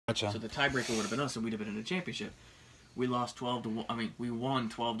Gotcha. So the tiebreaker would have been us, and we'd have been in the championship. We lost 12-1. I mean, we won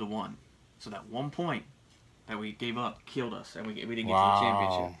 12-1. So that 1 point that we gave up killed us, and we didn't get to the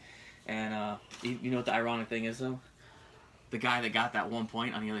championship. And you know what the ironic thing is, though? The guy that got that 1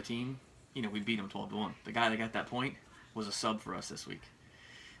 point on the other team, you know, we beat him 12-1. The guy that got that point was a sub for us this week.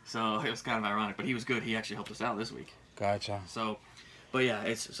 So it was kind of ironic, but he was good. He actually helped us out this week. Gotcha. So, but yeah,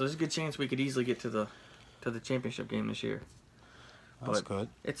 there's a good chance we could easily get to the championship game this year. That's good.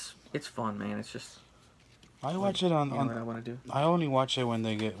 It's fun, man. It's just I watch it on. you know what I want to do. I only watch it when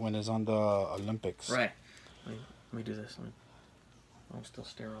it's on the Olympics. Right. Let me do this. I'm still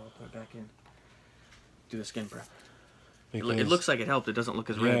sterile. I'll put it back in. Do the skin prep. It looks like it helped. It doesn't look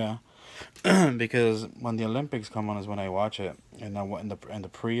as red. Yeah. Because when the Olympics come on is when I watch it, and in the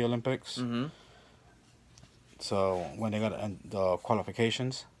pre-Olympics. Mm-hmm. So when they got the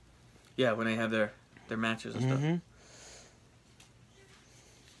qualifications. Yeah, when they have their matches and stuff.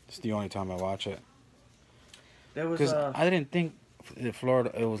 It's the only time I watch it. There was because I didn't think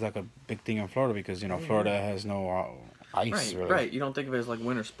Florida it was like a big thing in Florida because Florida has no ice. Right, really. right. You don't think of it as like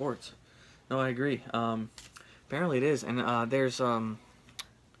winter sports. No, I agree. Apparently it is, and there's you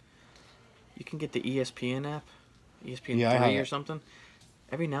can get the ESPN app, ESPN 3 or something.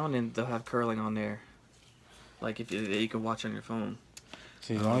 Every now and then they'll have curling on there, like if you can watch on your phone.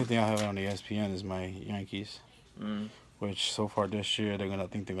 See, the only thing I have on the ESPN is my Yankees, which so far this year they're gonna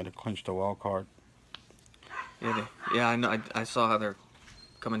clinch the wild card. Yeah, I know. I saw how they're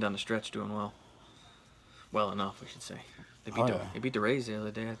coming down the stretch, doing well. Well enough, I should say. They beat the Rays the other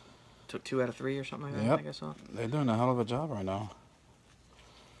day. I took 2 out of 3 or something like that. I think I saw. They're doing a hell of a job right now.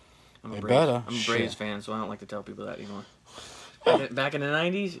 I'm a Braves fan, so I don't like to tell people that anymore. Back in the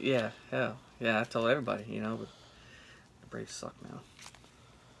 90s, yeah, hell, yeah, I tell everybody, but the Braves suck now.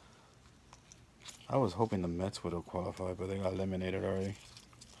 I was hoping the Mets would have qualified, but they got eliminated already.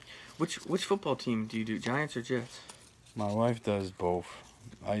 Which football team do you do, Giants or Jets? My wife does both.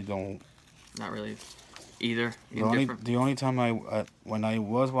 I don't. Not really. Either. The only time when I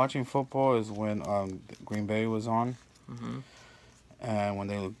was watching football is when Green Bay was on, and when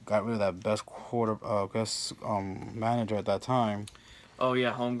they got rid of that best manager at that time. Oh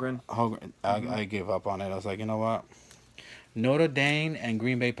yeah, Holmgren. I gave up on it. I was like, you know what? Notre Dame and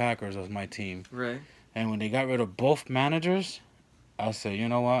Green Bay Packers was my team. Right. And when they got rid of both managers, I said, you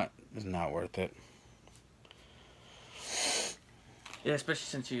know what? It's not worth it. Yeah, especially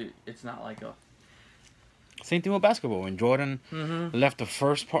since it's not like a. Same thing with basketball. When Jordan left the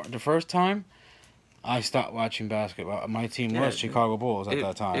first time, I stopped watching basketball. My team was Chicago Bulls at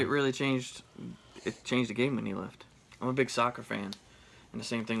that time. It really changed. It changed the game when he left. I'm a big soccer fan, and the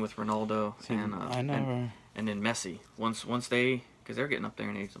same thing with Ronaldo and then Messi. Once they, because they're getting up there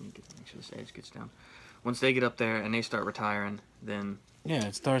in age. Let me make sure this age gets down. Once they get up there and they start retiring, then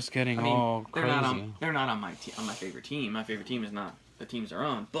it starts getting all crazy. They're not on my favorite team. My favorite team is not the teams they're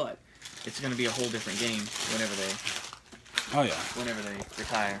on, but it's going to be a whole different game whenever they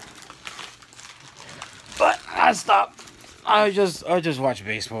retire. But I stopped. I just watch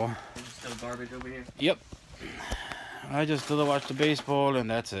baseball. Is it still garbage over here? Yep. I just still watch the baseball and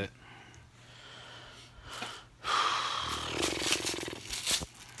that's it.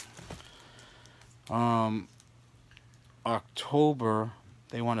 October,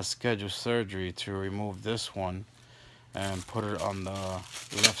 they want to schedule surgery to remove this one and put it on the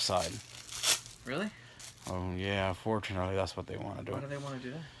left side. Really? Yeah, unfortunately, that's what they want to do. Why do they want to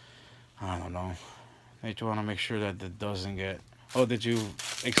do that? I don't know. They want to make sure that it doesn't get... Oh, did you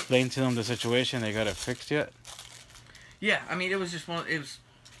explain to them the situation? They got it fixed yet? Yeah, I mean, it was just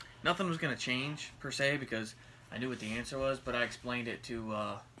nothing was going to change, per se, because I knew what the answer was, but I explained it to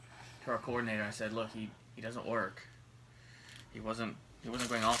our coordinator. I said, look, he doesn't work. He wasn't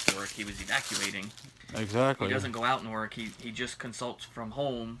going off to work. He was evacuating. Exactly. He doesn't go out and work. He just consults from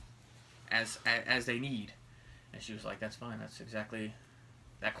home as they need. And she was like, that's fine. That's exactly...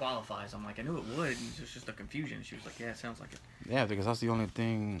 That qualifies. I'm like, I knew it would. It was just a confusion. She was like, yeah, it sounds like it. Yeah, because that's the only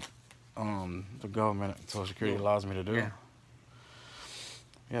thing the government, Social Security, allows me to do.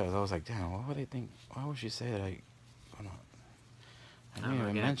 Yeah, so I was like, damn, what would they think? Why would she say that? I didn't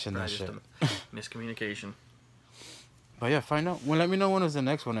even mention that shit. Miscommunication. But yeah, find out. Well, let me know when is the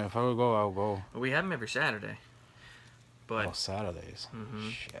next one. If I would go, I'll go. Well, we have them every Saturday. But Saturdays.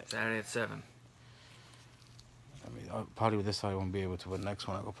 Shit. Saturday at 7. I mean, probably this I won't be able to, but next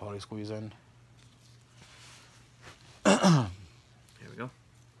one I could probably squeeze in. Here we go.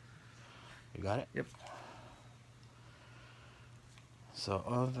 You got it? Yep. So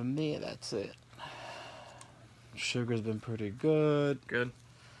other than me, that's it. Sugar's been pretty good. Good.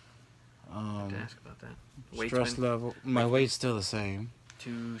 I have to ask about that. Stress level. My weight's still the same.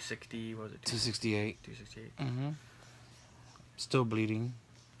 260. What was it? 268. 268. Still bleeding.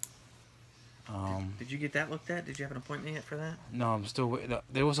 Did you get that looked at? Did you have an appointment yet for that? No, I'm still waiting.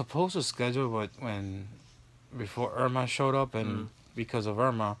 They were supposed to schedule, but before Irma showed up, and because of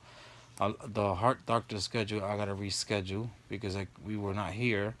Irma, the heart doctor schedule, I gotta reschedule because we were not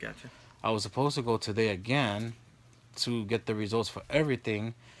here. Gotcha. I was supposed to go today again to get the results for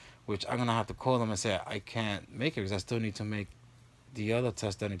everything, which I'm gonna have to call them and say I can't make it because I still need to make the other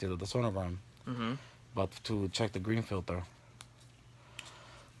test. I need to do the sonogram, but to check the green filter.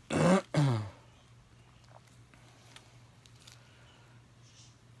 Good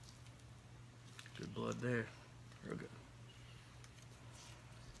blood there. Real good.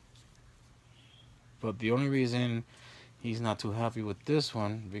 But the only reason he's not too happy with this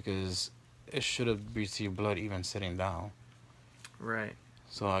one because it should have received blood even sitting down. Right.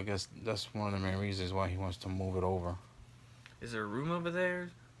 So I guess that's one of the main reasons why he wants to move it over. Is there a room over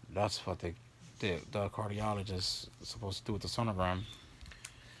there? That's what the cardiologist is supposed to do with the sonogram.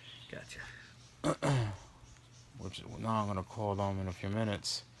 Gotcha. Which now I'm gonna call them in a few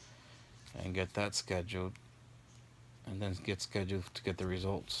minutes and get that scheduled, and then get scheduled to get the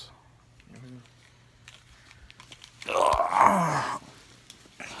results. Oh,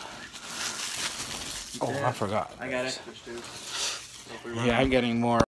 I forgot. I got extras too. Yeah, I'm getting more.